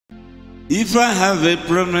If I have a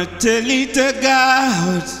problem, tell it to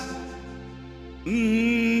God.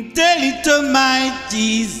 Tell it to my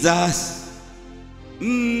Jesus.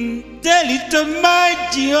 Tell it to my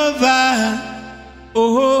Jehovah.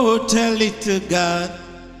 Oh, tell it to God.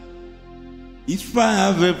 If I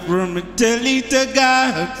have a problem, tell it to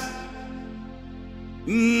God.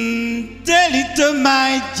 Tell it to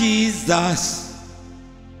my Jesus.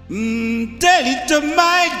 Tell it to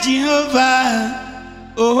my Jehovah.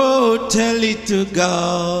 Oh, tell it to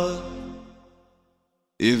God.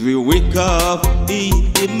 If we wake up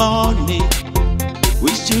in the morning,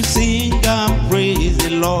 we should sing and praise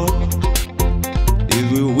the Lord.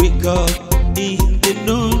 If we wake up in the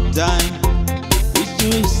noontime, we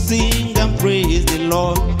should sing and praise the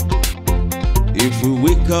Lord. If we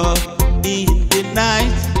wake up in the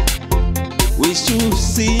night, we should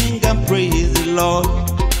sing and praise the Lord.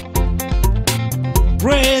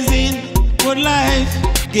 Praising for life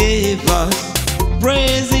gave us,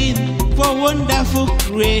 praising for wonderful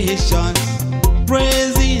creations,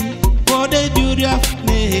 praising for the beauty of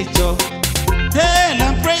nature. Hail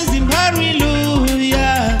and praise Him,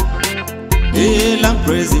 hallelujah. Hail and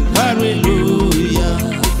praise Him, hallelujah.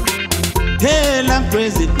 Hail and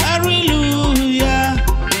praise Him, hallelujah.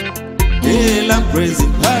 Hail and praise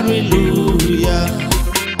Him, hallelujah.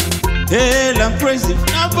 Hail and praise Him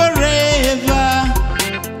now forever.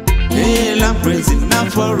 Hail and praise Him now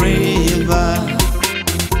forever.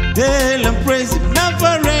 Hail and praise Him now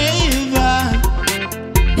forever.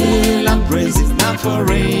 Hail and praise Him now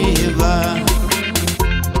forever.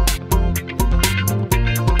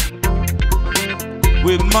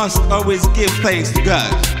 We must always give thanks to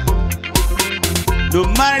God. No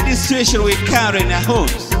matter the situation we encounter in our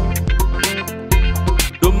homes,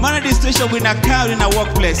 no matter the situation we encounter in our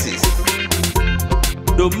workplaces,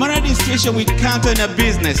 no matter the situation we encounter in our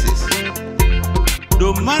businesses,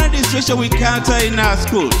 no matter the situation we encounter in our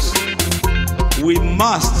schools, we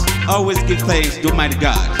must always give thanks to Almighty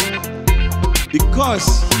God,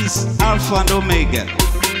 because He's Alpha and Omega.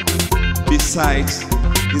 Besides,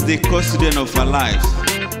 He's the custodian of our lives.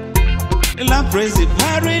 Hail and praise Him,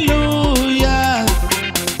 hallelujah.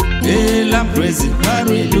 Hail and praise Him,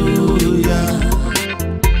 hallelujah.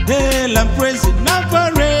 Hail and praise Him now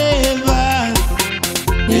forever.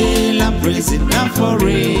 Hail and praise Him now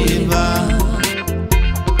forever.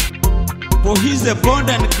 For His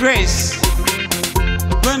abundant grace,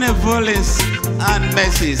 benevolence, and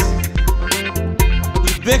mercies,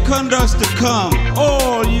 He beckoned us to come,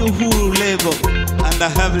 all you who labor and are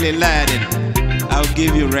heavily laden, I'll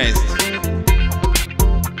give you rest.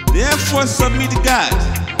 Therefore submit to God,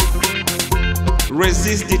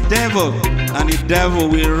 resist the devil, and the devil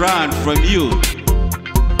will run from you.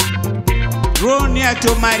 Draw near to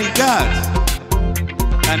Almighty God,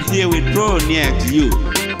 and He will draw near to you.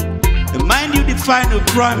 Remind you the final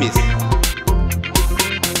promise.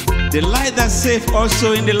 Delight thyself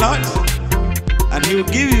also in the Lord, and He will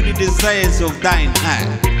give you the desires of thine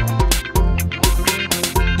heart.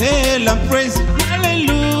 Hail and praise Him,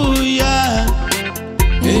 hallelujah.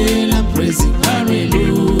 Hail and praise Him,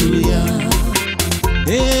 hallelujah.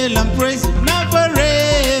 Hail and praise Him now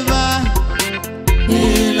forever.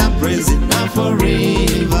 Hail and praise Him now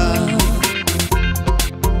forever.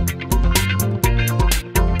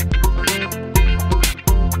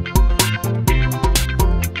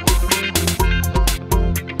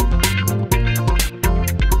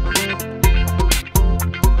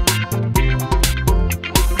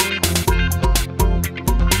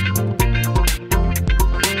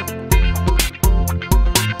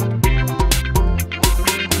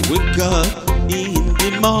 Wake up in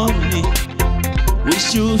the morning, we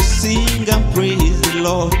should sing and praise the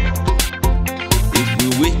Lord. If we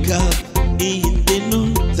wake up in the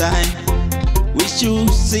noontime, we should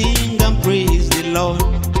sing and praise the Lord.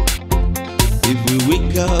 If we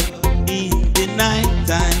wake up in the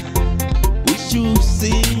nighttime, we should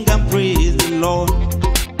sing and praise the Lord.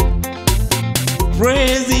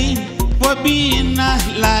 Praising for being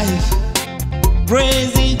alive,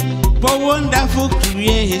 praising for wonderful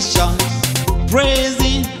creations,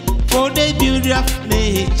 praising for the beauty of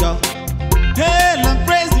nature. Hail and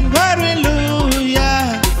praise Him,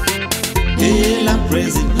 hallelujah. Hail and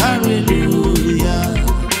praise Him, hallelujah.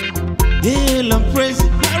 Hail and praise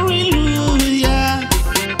Him, hallelujah.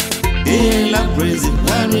 Hail and praise Him,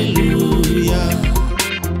 hallelujah.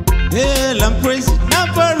 Hail and praise Him now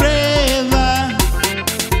forever.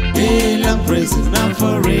 Hail and praise Him now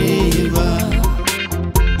forever.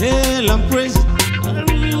 Hail and praise Him,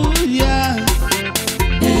 hallelujah.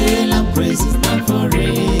 Hail and praise Him now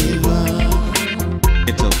forever.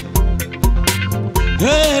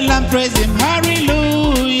 Hail and praise Him,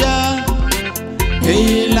 hallelujah.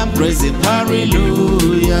 praise Him,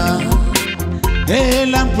 hallelujah.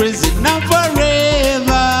 Hail and praise Him now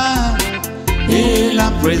forever. Hail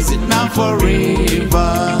and praise Him now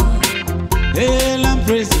forever. Hail and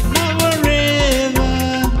praise Him now forever.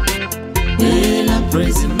 Hail and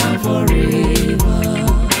praise Him now forever.